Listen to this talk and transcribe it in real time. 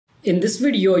In this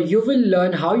video, you will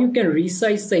learn how you can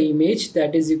resize the image,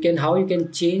 that is, how you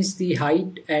can change the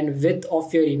height and width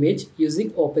of your image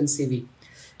using OpenCV.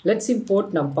 Let's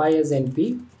import NumPy as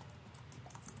NP,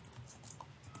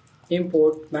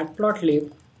 import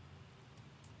matplotlib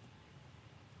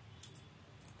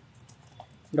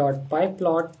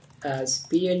 .pyplot as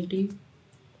plt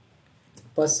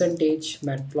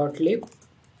 %matplotlib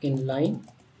in line.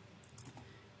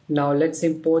 Now let's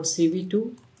import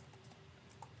CV2.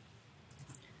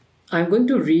 I'm going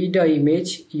to read an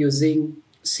image using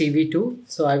CV2.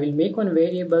 So I will make one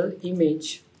variable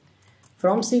image.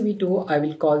 From CV2, I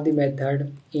will call the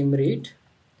method imread.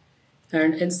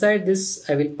 And inside this,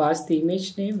 I will pass the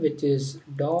image name, which is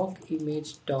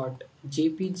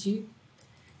docimage.jpg.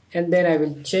 And then I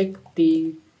will check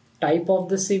the type of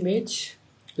this image.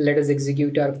 Let us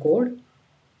execute our code.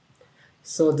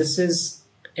 So this is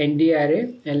ND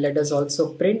array, and let us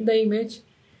also print the image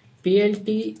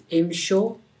plt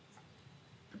imshow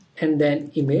and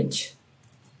then image.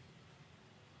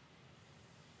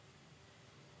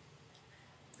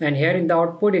 And here in the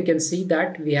output you can see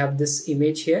that we have this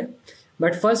image here.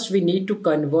 But first we need to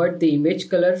convert the image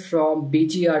color from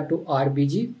BGR to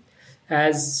RBG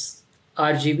as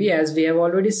RGB, as we have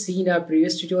already seen in our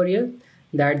previous tutorial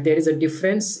that there is a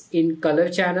difference in color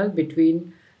channel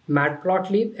between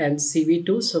matplotlib and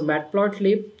CV2. So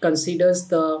matplotlib considers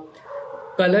the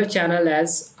color channel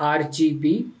as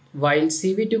RGB while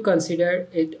CV2 consider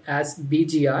it as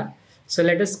BGR. So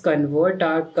let us convert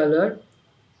our color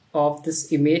of this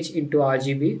image into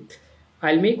RGB.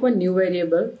 I'll make one new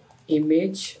variable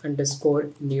image underscore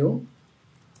new.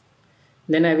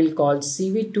 Then I will call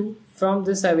CV2. From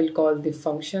this I will call the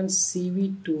function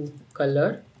CV2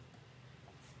 color.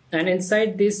 And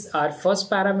inside this our first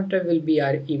parameter will be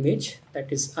our image,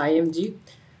 that is img.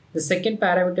 The second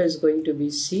parameter is going to be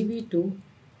CV2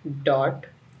 dot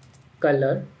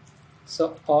color.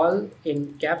 So all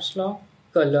in caps lock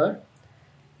color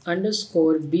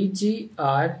underscore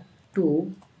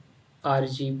BGR2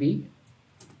 RGB.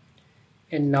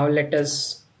 And now let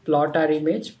us plot our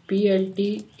image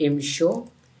plt imshow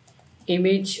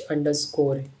image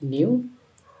underscore new.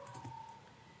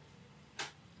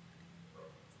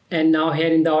 And now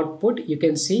here in the output you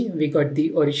can see we got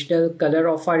the original color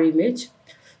of our image.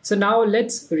 So now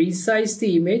let's resize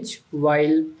the image.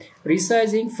 While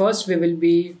resizing, first we will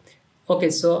be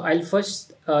so I'll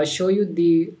first show you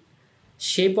the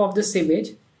shape of this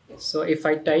image. So if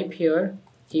I type here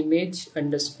image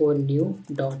underscore new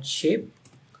dot shape,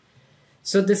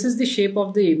 so this is the shape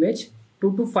of the image.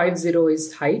 2250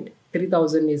 is height,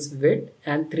 3000 is width,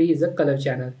 and 3 is a color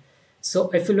channel. So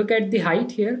if you look at the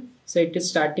height here, so it is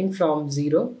starting from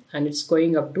 0 and it's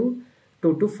going up to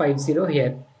 2250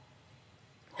 here.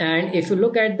 And if you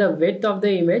look at the width of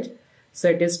the image, so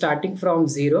it is starting from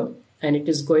 0 and it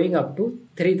is going up to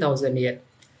 3000 here.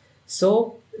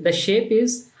 So the shape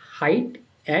is height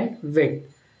and width.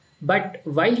 But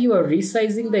while you are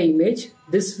resizing the image,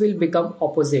 this will become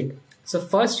opposite. So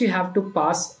first you have to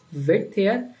pass width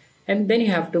here and then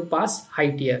you have to pass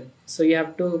height here. So you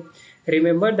have to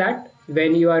remember that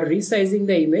when you are resizing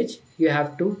the image, you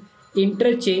have to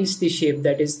interchange the shape,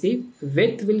 that is the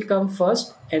width will come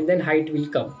first and then height will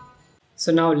come.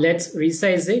 So now let's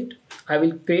resize it. I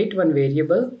will create one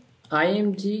variable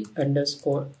img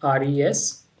underscore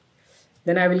res.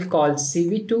 Then I will call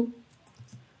CV2.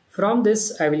 From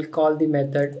this I will call the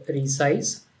method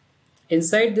resize.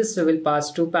 Inside this we will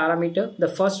pass two parameters. The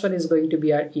first one is going to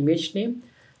be our image name.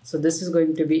 So this is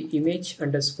going to be image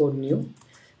underscore new.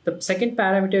 The second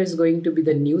parameter is going to be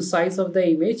the new size of the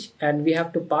image and we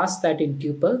have to pass that in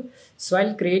tuple. So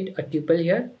I'll create a tuple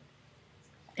here.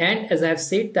 And as I have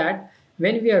said that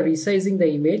when we are resizing the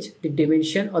image, the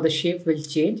dimension or the shape will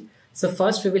change. So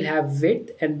first we will have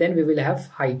width and then we will have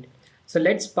height. So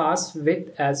let's pass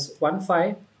width as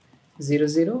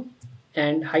 1500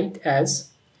 and height as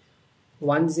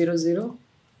 1000.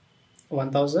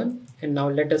 And now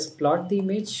let us plot the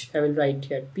image. I will write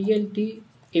here plt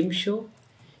imshow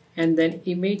and then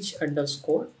image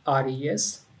underscore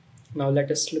res. Now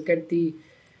let us look at the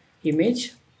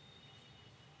image.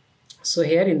 So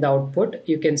here in the output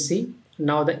you can see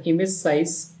now the image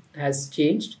size has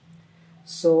changed.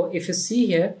 So if you see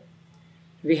here,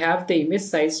 we have the image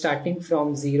size starting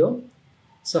from 0.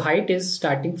 So height is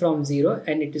starting from 0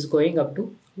 and it is going up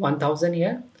to 1000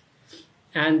 here.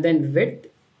 And then width,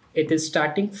 it is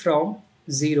starting from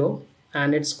 0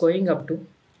 and it's going up to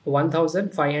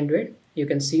 1500. You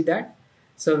can see that.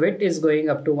 So width is going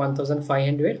up to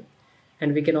 1500.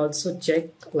 And we can also check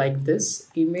like this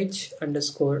image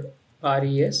underscore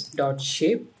res dot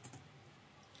shape.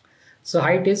 So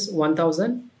height is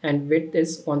 1000 and width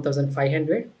is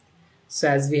 1500. So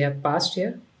as we have passed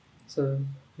here, so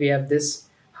we have this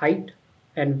height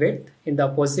and width in the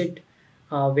opposite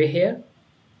way here.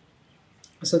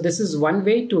 So this is one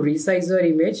way to resize your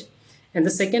image. And the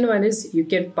second one is you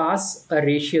can pass a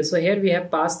ratio. So here we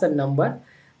have passed the number,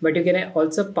 but you can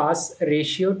also pass a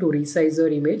ratio to resize your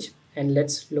image. And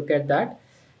let's look at that.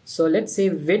 So let's say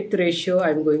width ratio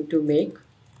I'm going to make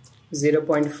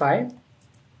 0.5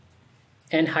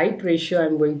 and height ratio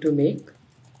I'm going to make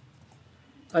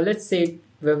let's say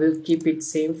we will keep it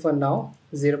same for now,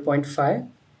 0.5,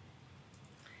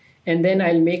 and then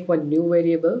I'll make one new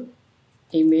variable,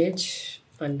 image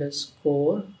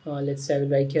underscore let's say I will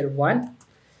write here 1,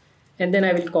 and then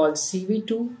I will call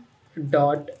cv2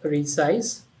 dot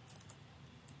resize,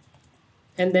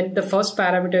 and then the first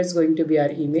parameter is going to be our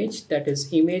image, that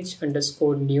is image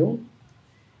underscore new,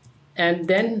 and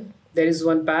then there is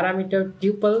one parameter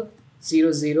tuple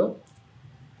 00.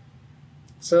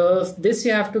 So this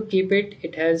you have to keep it,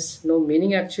 it has no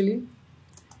meaning actually,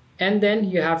 and then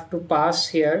you have to pass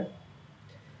here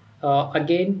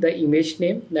again the image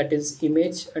name, that is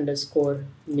image underscore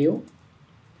new,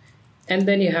 and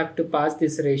then you have to pass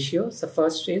this ratio. So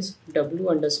first is w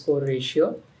underscore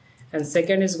ratio and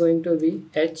second is going to be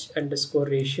h underscore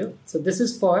ratio. So this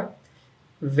is for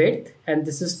width and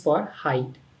this is for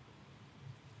height.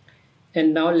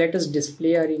 And now let us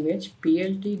display our image,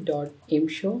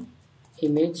 plt.imshow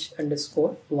image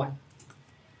underscore 1.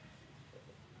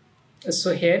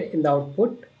 So here in the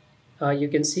output you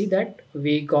can see that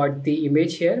we got the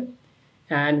image here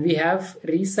and we have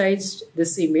resized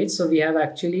this image. So we have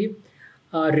actually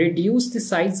reduced the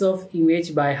size of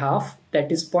image by half, that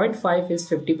is 0.5 is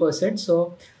 50%.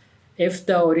 So if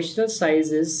the original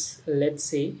size is, let's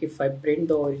say if I print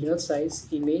the original size,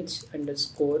 image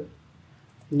underscore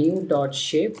new dot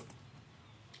shape,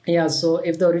 yeah, so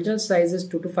if the original size is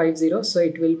 2250, so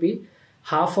it will be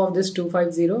half of this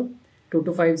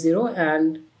 2250,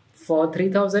 and for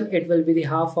 3000 it will be the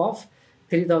half of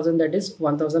 3000, that is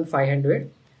 1500.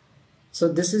 So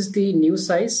this is the new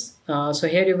size. So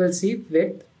here you will see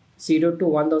width 0 to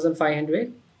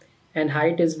 1500 and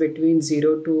height is between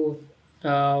 0 to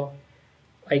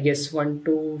I guess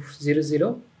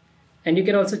 1200, and you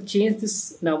can also change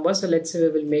this number. So let's say we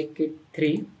will make it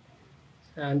 3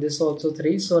 and this also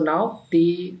 3. So now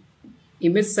the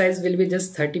image size will be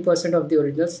just 30% of the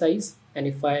original size, and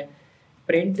if I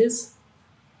print this,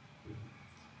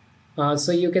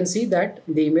 so you can see that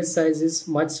the image size is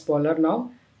much smaller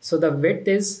now. So the width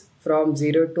is from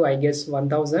 0 to I guess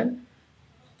 1000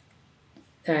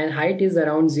 and height is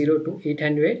around 0 to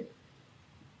 800,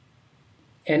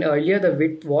 and earlier the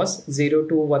width was 0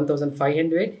 to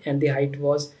 1500 and the height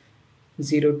was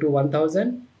 0 to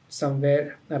 1000,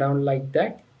 somewhere around like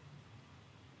that.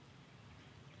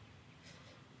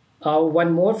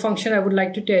 One more function I would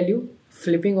like to tell you,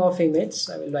 flipping of image.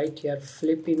 So I will write here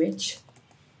flip image.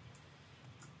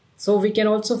 So we can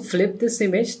also flip this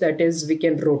image, that is we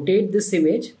can rotate this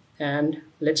image, and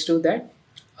let's do that.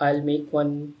 I'll make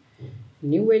one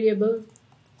new variable,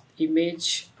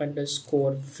 image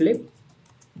underscore flip,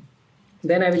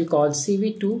 then I will call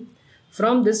cv2.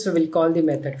 From this we will call the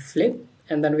method flip,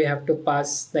 and then we have to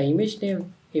pass the image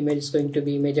name. Image is going to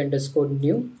be image underscore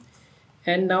new,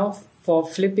 and now for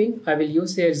flipping I will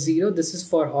use here 0. This is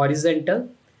for horizontal.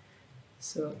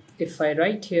 So if I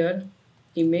write here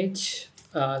image,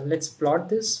 let's plot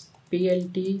this,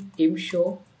 plt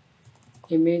imshow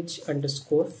image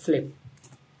underscore flip.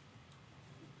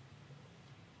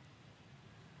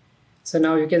 So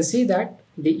now you can see that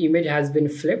the image has been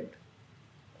flipped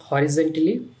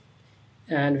horizontally,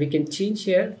 and we can change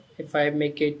here. If I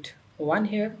make it 1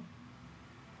 here,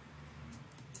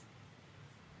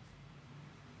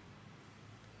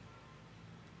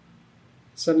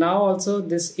 so now also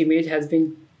this image has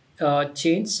been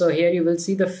changed. So here you will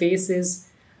see the face is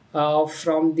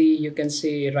from the, you can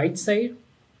say, right side,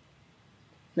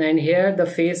 and here the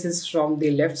face is from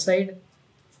the left side,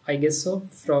 I guess so,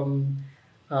 from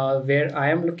where I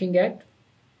am looking at.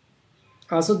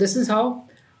 So this is how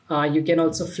you can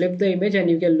also flip the image, and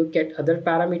you can look at other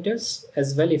parameters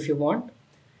as well if you want.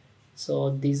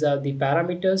 So these are the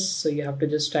parameters. So you have to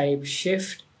just type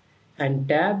shift and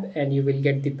tab and you will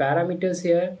get the parameters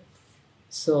here.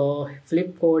 So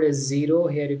flip code is 0,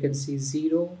 here you can see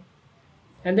 0,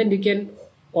 and then you can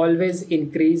always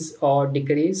increase or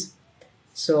decrease.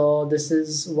 So this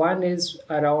is 1 is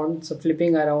around, so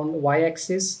flipping around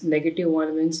y-axis,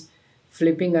 -1 means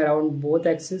flipping around both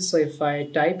axes. So if I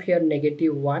type here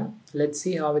 -1, let's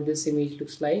see how this image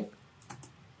looks like.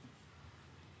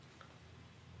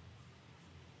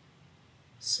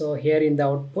 So So here in the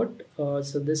output,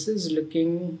 so this is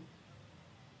looking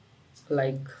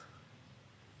like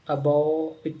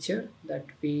above picture that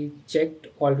we checked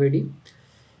already.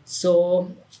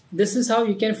 So this is how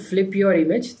you can flip your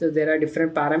image. So there are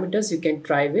different parameters you can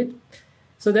try with.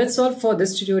 So that's all for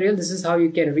this tutorial. This is how you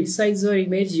can resize your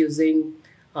image using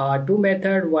two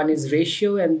methods. One is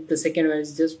ratio and the second one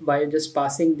is just by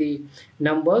passing the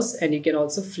numbers, and you can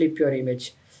also flip your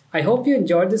image. I hope you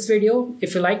enjoyed this video.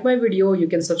 If you like my video, you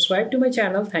can subscribe to my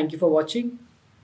channel. Thank you for watching.